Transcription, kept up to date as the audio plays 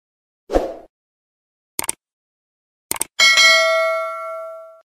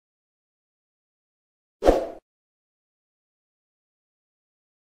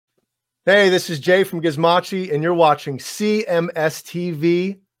Hey, this is Jay from Gizmochi, and you're watching CMS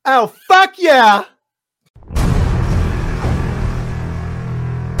TV. Oh, fuck yeah!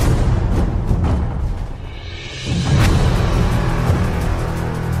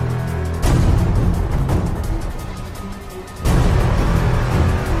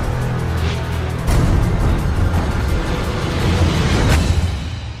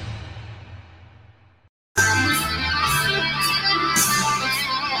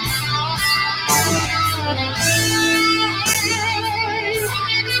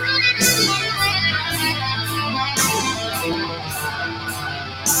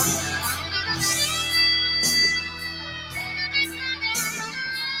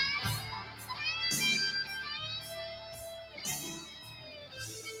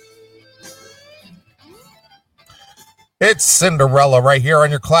 It's Cinderella right here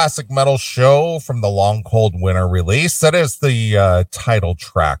on your classic metal show from the Long Cold Winter release. That is the title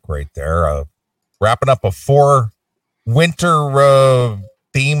track right there. Wrapping up a 4 winter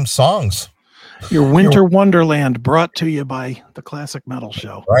theme songs. Your winter wonderland brought to you by the classic metal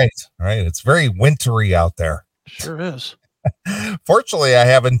show. Right. It's very wintry out there. Sure is. Fortunately, I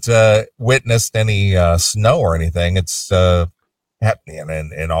haven't witnessed any snow or anything. It's happening.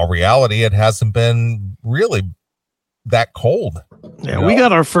 And in all reality, it hasn't been really that cold. Yeah, we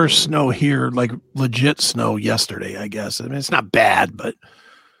got our first snow here, like legit snow yesterday, I guess. I mean, it's not bad, but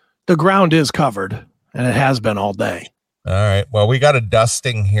the ground is covered, and it has been all day. All right. Well, we got a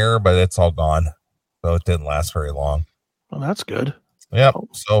dusting here, but it's all gone. So it didn't last very long. Well, that's good. Yep.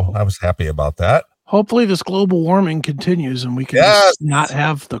 So I was happy about that. Hopefully this global warming continues and we can just not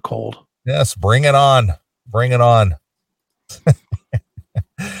have the cold. Yes. Bring it on. Bring it on.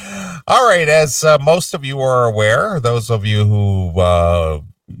 All right. As most of you are aware, those of you who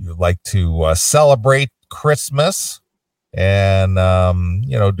like to celebrate Christmas and,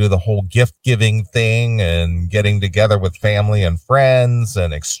 do the whole gift giving thing and getting together with family and friends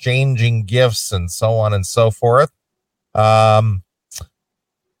and exchanging gifts and so on and so forth. Our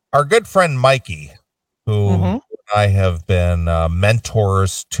good friend Mikey, who I have been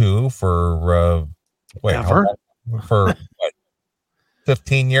mentors to for what,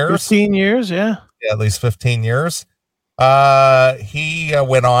 15 years? 15 years, yeah. At least 15 years. He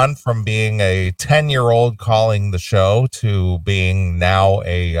went on from being a 10-year-old calling the show to being now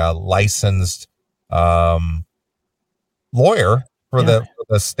a licensed lawyer for the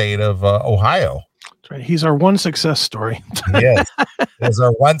state of Ohio. That's right. He's our one success story. Yes, he's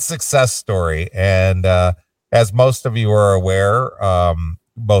our one success story. And as most of you are aware,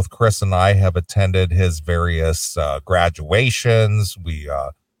 both Chris and I have attended his various graduations.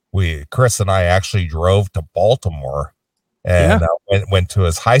 Chris and I actually drove to Baltimore and went to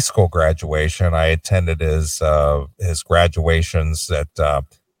his high school graduation. I attended his graduations at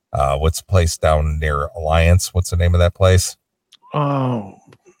what's the place down near Alliance? What's the name of that place? Oh,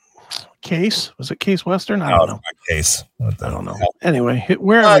 Case? Was it Case Western? I don't know. Case. I don't know. Anyway,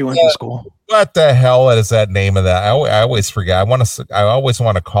 wherever he went to school. What the hell is that name of that? I always forget. I always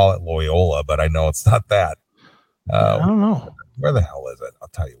want to call it Loyola, but I know it's not that. I don't know. Where the hell is it? I'll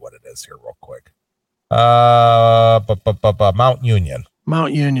tell you what it is here real quick. Mount Union.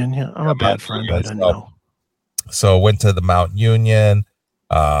 Mount Union. Yeah, I'm a bad friend. I didn't know. So went to the Mount Union.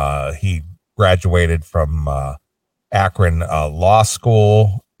 He graduated from Akron Law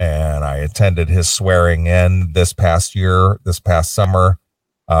School, and I attended his swearing in this past summer,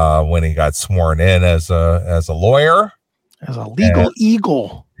 when he got sworn in as a lawyer, as a legal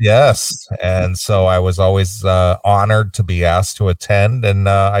eagle. Yes, and so I was always honored to be asked to attend, and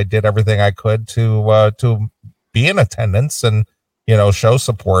I did everything I could to be in attendance and show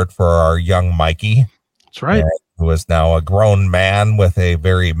support for our young Mikey. That's right. Who is now a grown man with a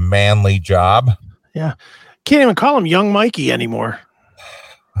very manly job. Yeah, can't even call him young Mikey anymore.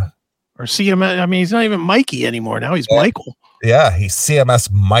 Or CMS. I mean, he's not even Mikey anymore. Now he's Michael. Yeah, he's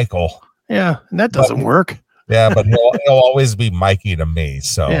CMS Michael. Yeah, and that doesn't work. Yeah, but he'll always be Mikey to me.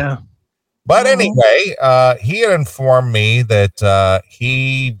 So yeah. But anyway, he had informed me that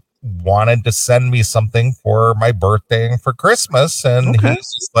he wanted to send me something for my birthday and for Christmas, and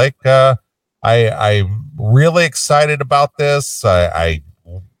he's just like, I'm really excited about this. I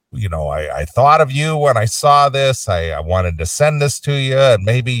thought of you when I saw this. I wanted to send this to you, and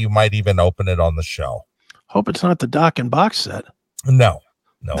maybe you might even open it on the show. Hope it's not the dock and box set. No.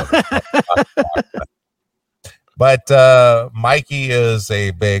 But Mikey is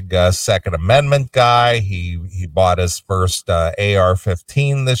a big Second Amendment guy. He bought his first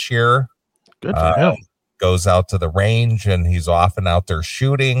AR-15 this year. Good for him. Goes out to the range, and he's often out there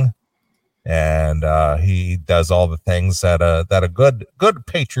shooting. and he does all the things that a good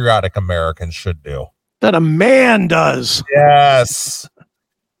patriotic American should do. That a man does. Yes.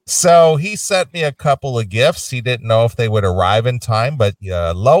 So he sent me a couple of gifts. He didn't know if they would arrive in time, but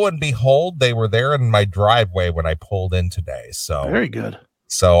lo and behold, they were there in my driveway when I pulled in today. So very good.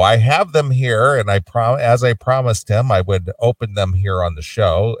 So I have them here, and as I promised him, I would open them here on the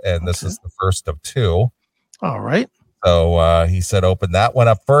show, and this is the first of two. All right. So he said open that one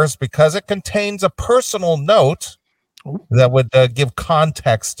up first because it contains a personal note that would give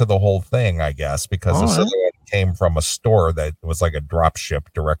context to the whole thing, I guess, because this other one came from a store that was like a drop ship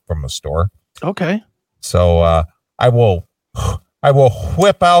direct from a store. Okay. So I will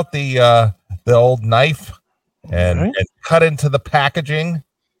whip out the old knife and cut into the packaging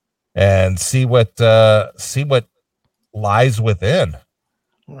and see what lies within.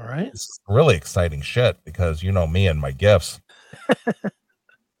 All right. It's really exciting shit because you know me and my gifts.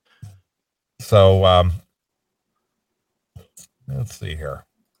 So let's see here.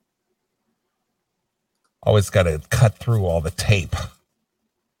 Always got to cut through all the tape.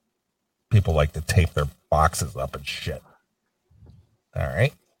 People like to tape their boxes up and shit. All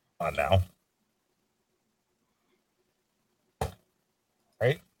right. On now.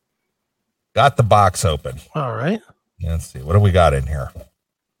 Right. Got the box open. All right. Let's see. What do we got in here?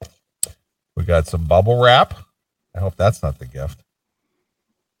 We got some bubble wrap. I hope that's not the gift.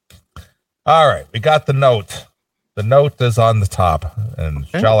 All right. We got the note. The note is on the top. And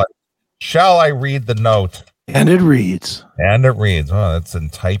shall I read the note? And it reads. Oh, that's in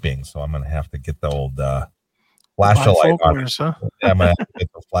typing. So I'm going to have to get the old flashlight on it. Huh? Yeah, I'm going to have to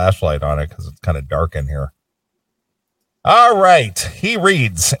get the flashlight on it because it's kind of dark in here. All right. He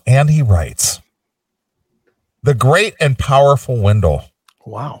reads and he writes. The great and powerful Wendell.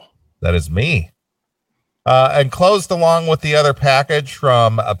 Wow. That is me. Enclosed along with the other package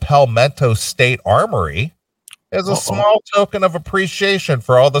from Palmetto State Armory is a small token of appreciation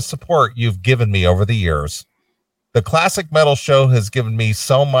for all the support you've given me over the years. The Classic Metal Show has given me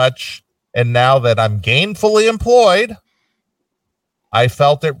so much, and now that I'm gainfully employed, I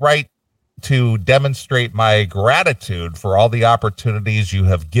felt it right to demonstrate my gratitude for all the opportunities you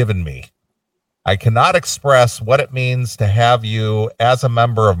have given me. I cannot express what it means to have you as a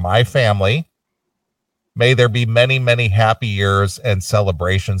member of my family. May there be many, many happy years and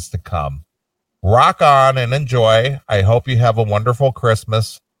celebrations to come. Rock on and enjoy. I hope you have a wonderful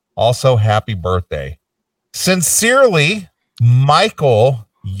Christmas. Also, happy birthday. Sincerely, Michael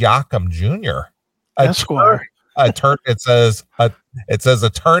Yackham Jr. Esquire. It says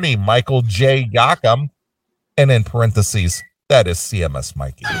attorney Michael J. Yackham, and in parentheses, that is CMS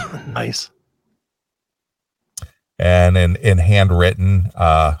Mikey. Nice. And in handwritten,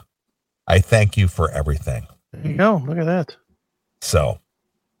 I thank you for everything. There you go. Look at that. So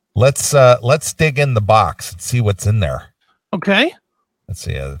let's dig in the box and see what's in there. Okay. Let's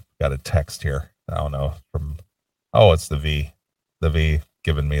see. I've got a text here. I don't know it's the V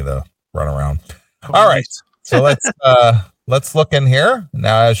giving me the runaround. All right. So let's look in here.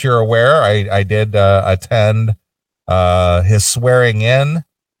 Now, as you're aware, I did attend his swearing in.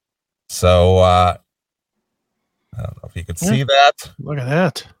 So I don't know if you could see that. Look at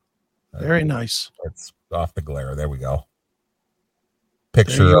that. Very nice. It's off the glare. There we go.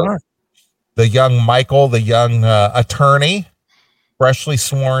 Picture of the young Michael, the young attorney, freshly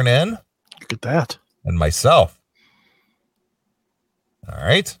sworn in. Look at that. And myself. All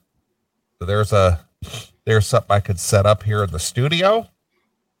right. So there's something I could set up here in the studio.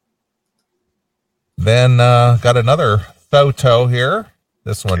 Then got another photo here.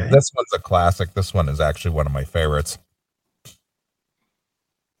 This one's a classic. This one is actually one of my favorites.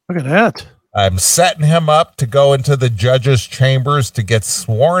 Look at that. I'm setting him up to go into the judge's chambers to get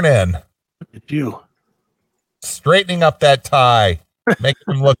sworn in. Look at you. Straightening up that tie, making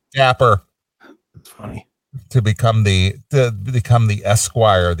him look dapper. That's funny. To become the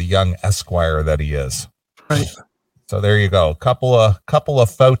esquire, the young esquire that he is. Right. So there you go. Couple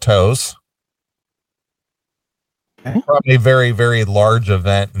of photos from a very, very large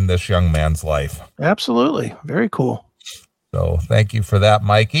event in this young man's life. Absolutely. Very cool. So thank you for that,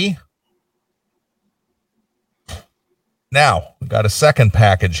 Mikey. Now, we got a second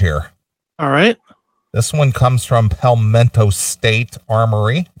package here. All right. This one comes from Palmetto State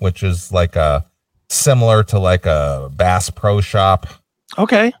Armory, which is like similar to like a Bass Pro Shop.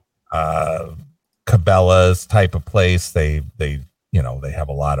 Okay. Cabela's type of place. They have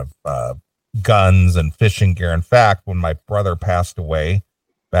a lot of guns and fishing gear. In fact, when my brother passed away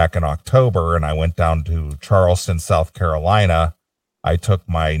back in October and I went down to Charleston, South Carolina, I took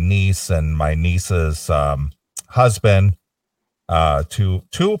my niece and my niece's husband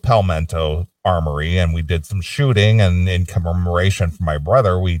to Palmetto Armory, and we did some shooting. And in commemoration for my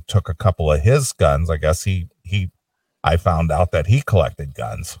brother, we took a couple of his guns. I guess I found out that he collected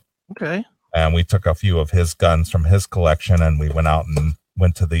guns. Okay. And we took a few of his guns from his collection, and we went out and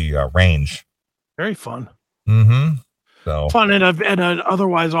went to the range. Very fun. Mm-hmm. So fun in an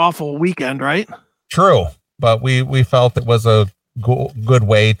otherwise awful weekend, right? True, but we felt it was a good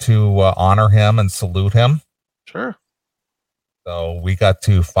way to honor him and salute him. Sure. So we got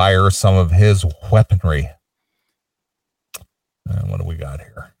to fire some of his weaponry. And what do we got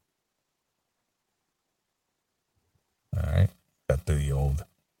here? All right, got the old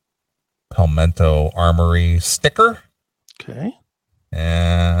Palmetto Armory sticker. Okay.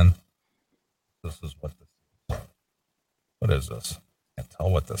 And this is what this is. What is this? Can't tell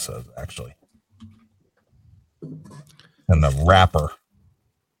what this is, actually. And the wrapper.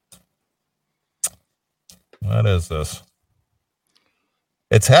 What is this?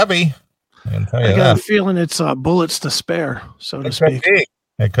 It's heavy. I can tell you that. I got a feeling it's bullets to spare, so to speak.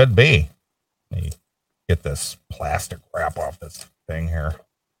 It could be. Let me get this plastic wrap off this thing here.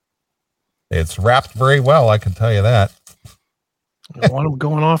 It's wrapped very well, I can tell you that. I don't want them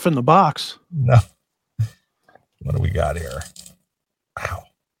going off in the box. No. What do we got here? Wow.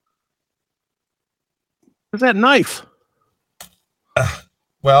 Where's that knife?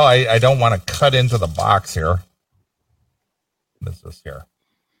 Well, I don't want to cut into the box here. What is this here?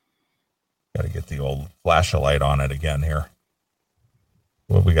 Got to get the old flashlight on it again here.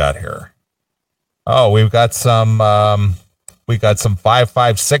 What we got here? Oh, we've got some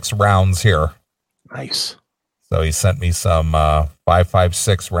 5.56 rounds here. Nice. So he sent me some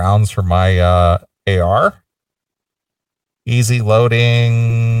 5.56 rounds for my AR. Easy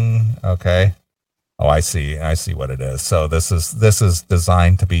loading. Okay. Oh, I see what it is. So this is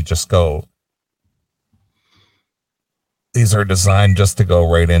designed to be just go. These are designed just to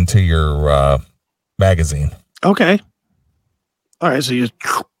go right into your magazine. Okay. All right. So you.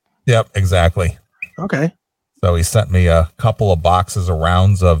 Yep, exactly. Okay. So he sent me a couple of boxes of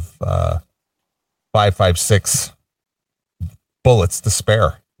rounds of 5.56 bullets to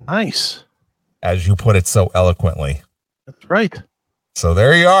spare. Nice. As you put it so eloquently. That's right. So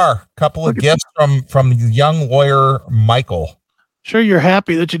there you are. A couple of gifts from young lawyer Michael. Sure, you're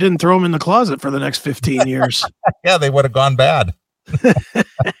happy that you didn't throw them in the closet for the next 15 years. Yeah, they would have gone bad.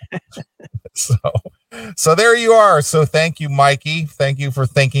 So there you are. So thank you, Mikey. Thank you for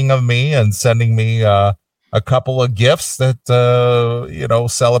thinking of me and sending me a couple of gifts that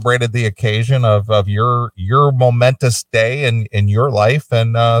celebrated the occasion of your momentous day in your life,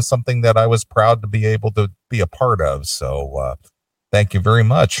 and something that I was proud to be able to be a part of. So thank you very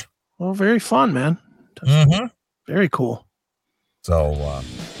much. Well, very fun, man. Very cool. So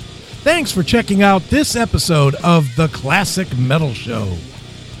thanks for checking out this episode of The Classic Metal Show.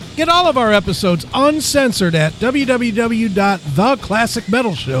 Get all of our episodes uncensored at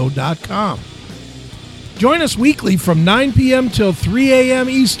www.theclassicmetalshow.com. Join us weekly from 9 p.m. till 3 a.m.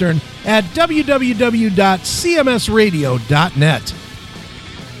 Eastern at www.cmsradio.net.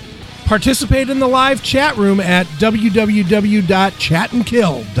 Participate in the live chat room at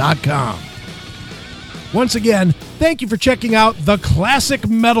www.chatandkill.com. Once again, thank you for checking out The Classic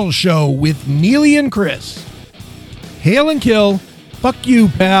Metal Show with Neeley and Chris. Hail and kill. Fuck you,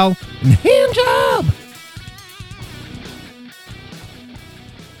 pal. And hail